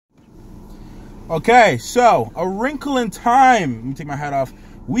Okay, so A Wrinkle in Time. Let me take my hat off.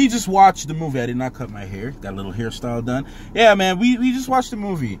 We just watched the movie. I did not cut my hair. Got a little hairstyle done. Yeah, man, we just watched the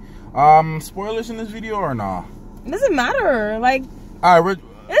movie. Spoilers in this video or no? It doesn't matter. Like, all right,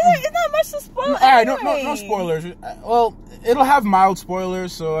 it's not much to spoil. All right, no spoilers. Well, it'll have mild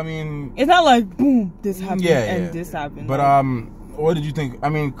spoilers, so I mean, it's not like boom, this happened and this happened. But what did you think? I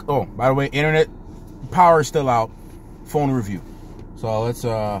mean, oh, by the way, internet power is still out. Phone review. So let's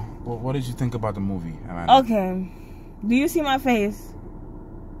what did you think about the movie, Amanda? Okay, do you see my face?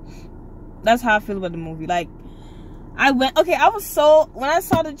 That's how I feel about the movie. Like, when I saw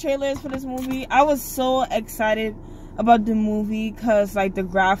the trailers for this movie, I was so excited about the movie because, like, the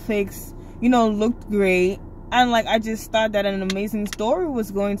graphics, you know, looked great. And, like, I just thought that an amazing story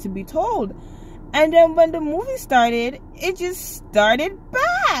was going to be told. And then when the movie started, it just started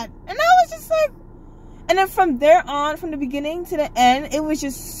bad. And I was just like... And then from there on, from the beginning to the end, it was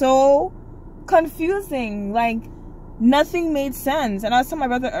just so confusing. Like, nothing made sense. And I was telling my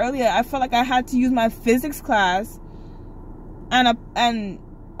brother earlier, I felt like I had to use my physics class and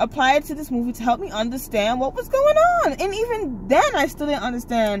apply it to this movie to help me understand what was going on. And even then, I still didn't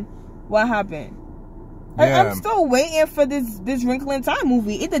understand what happened. Yeah. I'm still waiting for this Wrinkle in Time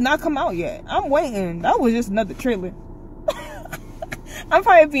movie. It did not come out yet. I'm waiting. That was just another trailer. I'm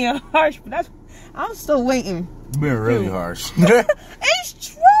probably being harsh, but I'm still waiting. Being really harsh.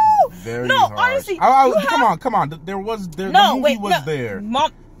 It's true. Very harsh. Honestly, come on. The movie was there.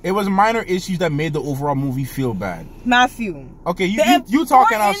 Mom, it was minor issues that made the overall movie feel bad. Matthew. Okay, you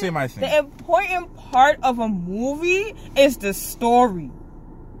talk and I'll say my thing. The important part of a movie is the story.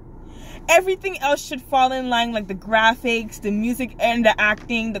 Everything else should fall in line, like the graphics, the music, and the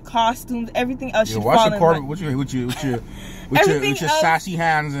acting, the costumes. Everything else should fall in line. With your sassy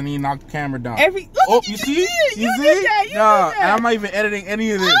hands, and he knocked the camera down. You see? No, I'm not even editing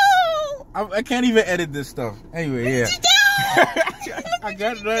any of this. Oh. I can't even edit this stuff. Anyway, yeah. I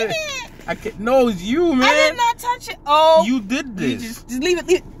got it. I can't. No, it's you, man. I did not touch it. Oh, you did this. Just leave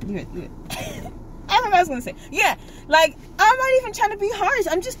it. I don't know what I was gonna say. Yeah, like, I'm not even trying to be harsh.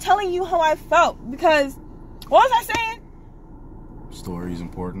 I'm just telling you how I felt, because what was I saying? Story is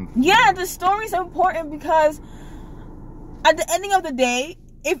important. Yeah, the story's important because at the ending of the day,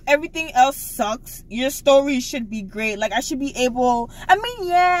 if everything else sucks, your story should be great. Like, I should be able... I mean,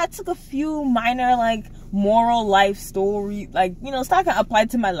 yeah, I took a few minor, like, moral life story, like, you know, stuff I can apply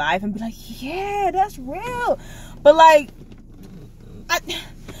to my life and be like, yeah, that's real. But, like,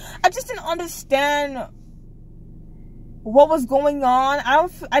 I just didn't understand what was going on. I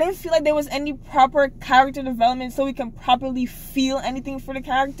didn't feel like there was any proper character development so we can properly feel anything for the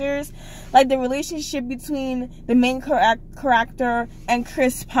characters. Like, the relationship between the main character and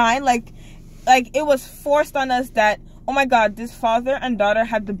Chris Pine, like it was forced on us that, oh my god, this father and daughter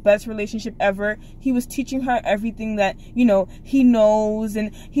had the best relationship ever. He was teaching her everything that, you know, he knows,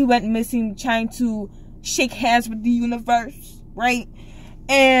 and he went missing trying to shake hands with the universe, right?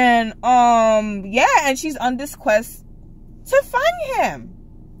 And yeah, and she's on this quest to find him.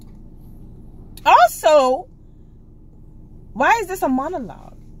 Also, why is this a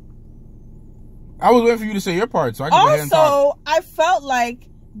monologue? I was waiting for you to say your part, so I can go ahead and talk. Also, I felt like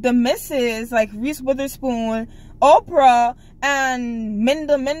the missus, like Reese Witherspoon, Oprah, and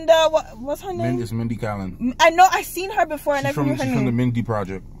Minda, what's her name? It's Mindy Kaling. I know, I seen her before, and I never knew her name. She's from the Mindy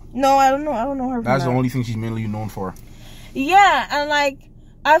Project. No, I don't know her. That's the only thing she's mainly known for. Yeah, and like,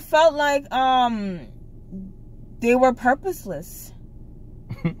 I felt like they were purposeless.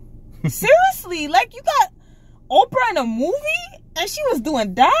 Seriously, like, you got Oprah in a movie and she was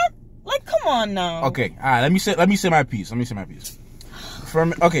doing that? Like, come on now. Okay, all right, let me say my piece.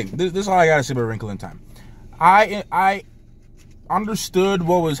 Okay, this is all I gotta say about Wrinkle in Time. I understood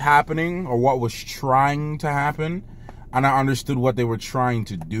what was happening, or what was trying to happen, and I understood what they were trying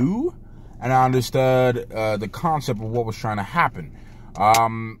to do, and I understood the concept of what was trying to happen.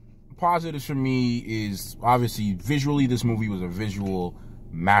 Positives for me is, obviously, visually, this movie was a visual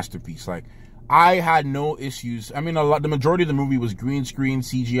masterpiece. Like, I had no issues. I mean, the majority of the movie was green screen,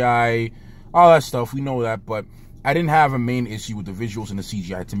 CGI, all that stuff. We know that, but I didn't have a main issue with the visuals and the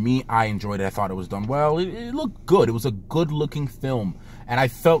CGI. To me, I enjoyed it. I thought it was done well. It looked good. It was a good-looking film, and I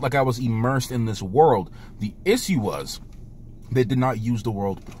felt like I was immersed in this world. The issue was they did not use the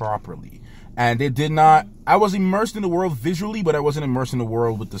world properly. And they did not... I was immersed in the world visually, but I wasn't immersed in the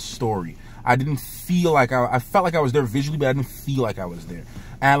world with the story. I didn't feel like... I felt like I was there visually, but I didn't feel like I was there.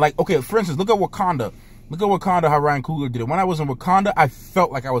 And, like, okay, for instance, look at Wakanda. Look at Wakanda, how Ryan Coogler did it. When I was in Wakanda, I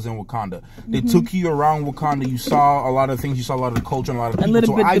felt like I was in Wakanda. They took you around Wakanda. You saw a lot of things. You saw a lot of the culture and a lot of people. A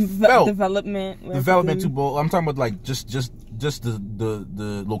little bit I felt development. Development too, but I'm talking about, like, just just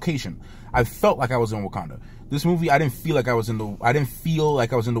the location. I felt like I was in Wakanda. This movie, I didn't feel like I was in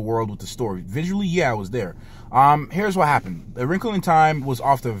the world with the story. Visually, yeah, I was there. Here's what happened. A Wrinkle in Time was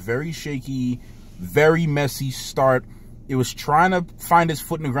off to a very shaky, very messy start. It was trying to find its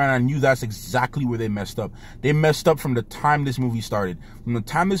foot in the ground. I knew that's exactly where they messed up. They messed up from the time this movie started. From the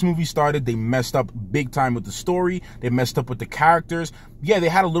time this movie started, they messed up big time with the story. They messed up with the characters. Yeah, they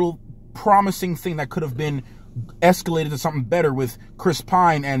had a little promising thing that could have been escalated to something better with Chris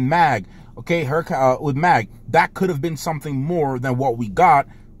Pine and Mag. Okay, with Mag. That could have been something more than what we got.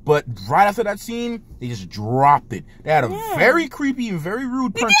 But right after that scene, they just dropped it. They had a very creepy and very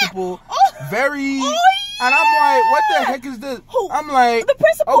rude principal. And I'm like, what the heck is this? I'm like, the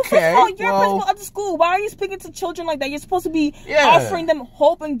principal, okay, first of all, you're a principal of the school. Why are you speaking to children like that? You're supposed to be offering them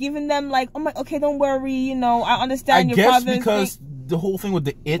hope and giving them like, oh my, okay, don't worry, you know, I understand your father's I guess because the whole thing with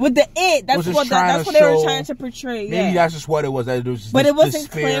the it, that's what they were trying to portray. Maybe that's just what it was. That it was but it wasn't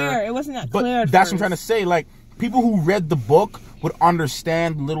clear. It wasn't that clear. But that's what I'm trying to say. Like, people who read the book would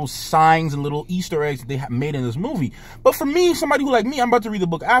understand little signs and little Easter eggs that they made in this movie. But for me, somebody who like me, I'm about to read the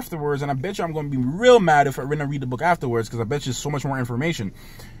book afterwards, and I bet you I'm going to be real mad if I read the book afterwards, because I bet you so much more information.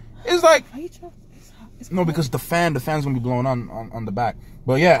 It's like, no, because the fan's going to be blown on the back.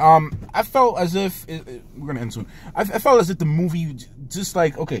 But yeah, I felt as if we're going to end soon. I felt as if the movie just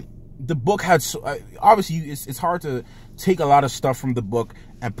like, okay, the book had obviously it's hard to take a lot of stuff from the book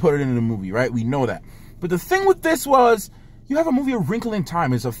and put it in the movie, right? We know that. But the thing with this was, you have a movie, A Wrinkle in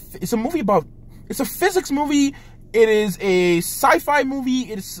Time. It's a movie about, it's a physics movie. It is a sci-fi movie.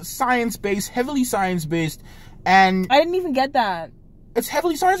 It's science-based, heavily science-based. And I didn't even get that. It's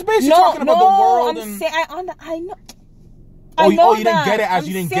heavily science-based? You're talking about the world I know. Oh, you didn't get it as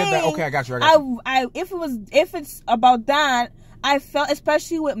you didn't get that? Okay, I got you. If it's about that, I felt,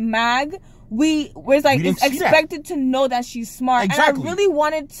 especially with Mag, it's expected to know that she's smart. Exactly. And I really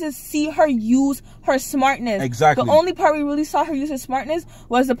wanted to see her use her smartness. Exactly. The only part we really saw her use her smartness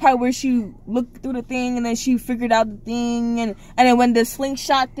was the part where she looked through the thing and then she figured out the thing, and then when the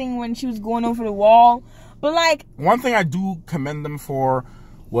slingshot thing, when she was going over the wall. But like, one thing I do commend them for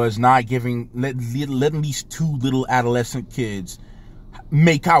was not letting these two little adolescent kids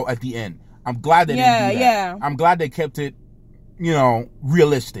make out at the end. I'm glad they didn't do that. Yeah. I'm glad they kept it, you know,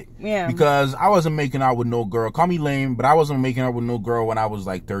 realistic. Yeah. Because I wasn't making out with no girl. Call me lame, but I wasn't making out with no girl when I was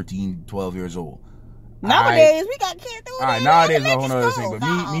like 13, 12 years old. Nowadays, we got kids doing that. Nowadays, a whole other thing.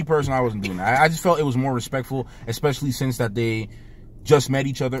 But me personally, I wasn't doing that. I just felt it was more respectful, especially since that they just met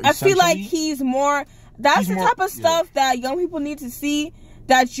each other. I feel like he's more... That's the type of stuff that young people need to see.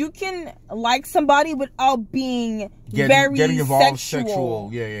 That you can like somebody without being very involved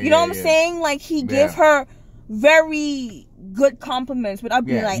sexual. You know what I'm saying? Like, he gave her very good compliments without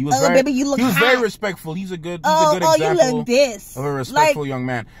being like, baby, you look hot. He was very respectful. He's a good example you look this. Of a respectful young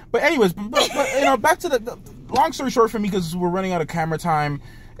man. But anyways, but you know, back to the long story short for me, because we're running out of camera time,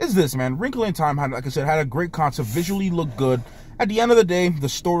 is this, man. Wrinkle in Time, like I said, had a great concept, visually looked good. At the end of the day, the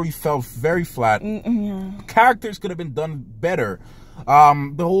story fell very flat. Characters could have been done better.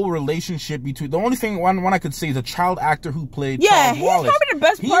 The whole relationship between, the only thing one I could say is a child actor who played Charles Wallace. He's probably the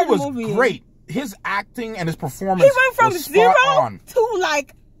best part of the movie. He was great. His acting and his performance was spot on. He went from 0 to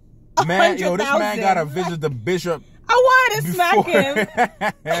like 100,000. Yo, this man got to visit the bishop. I wanted to smack him.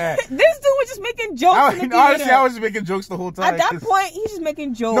 This dude was just making jokes. Honestly, I was just making jokes the whole time. At that point, he's just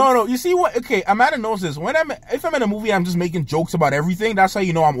making jokes. No. You see what? Okay, Amanda knows this. If I'm in a movie, I'm just making jokes about everything. That's how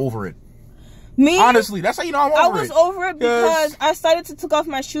you know I'm over it. Me? Honestly, that's how you know I'm over it. I was over it because I started to take off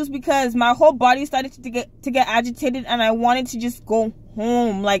my shoes because my whole body started to get agitated, and I wanted to just go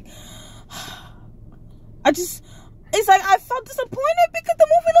home. Like, it's like I felt disappointed because the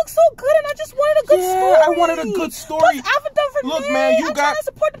movie looked so good, and I just wanted a good story. I wanted a good story. Look, man, I'm trying to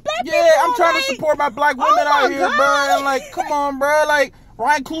support the black people. I'm trying to support my black women out here, bro. And like, come on, bro. Like,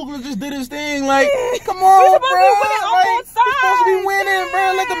 Ryan Coogler just did his thing. Like, come on, bro. Like, he's supposed to be winning,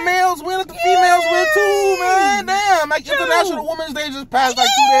 bro. Let the males win, let the females win too, man. Damn, like International Women's Day just passed like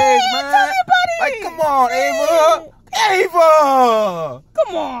 2 days, man. Like, come on, Ava.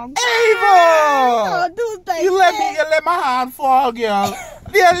 Come on, Ava. You let my hand fall, girl.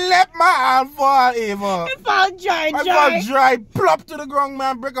 You let my hand fall, Ava. It fall dry. Plop to the ground,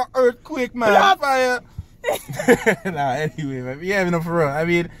 man. Break an earthquake, man. Fire. Anyway, man. Yeah, no, for real. I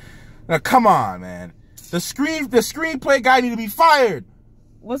mean, now, come on, man. The screenplay guy need to be fired.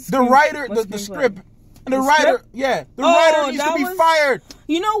 The writer, the script. And the writer, the writer needs to be fired.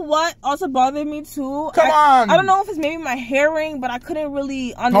 You know what also bothered me too? Come on. I don't know if it's maybe my hearing, but I couldn't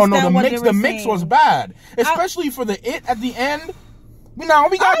really understand what they were saying. The mix was bad. Especially for the it at the end. Now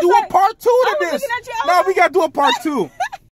we gotta do a part 2 to this. Now we gotta do a part 2.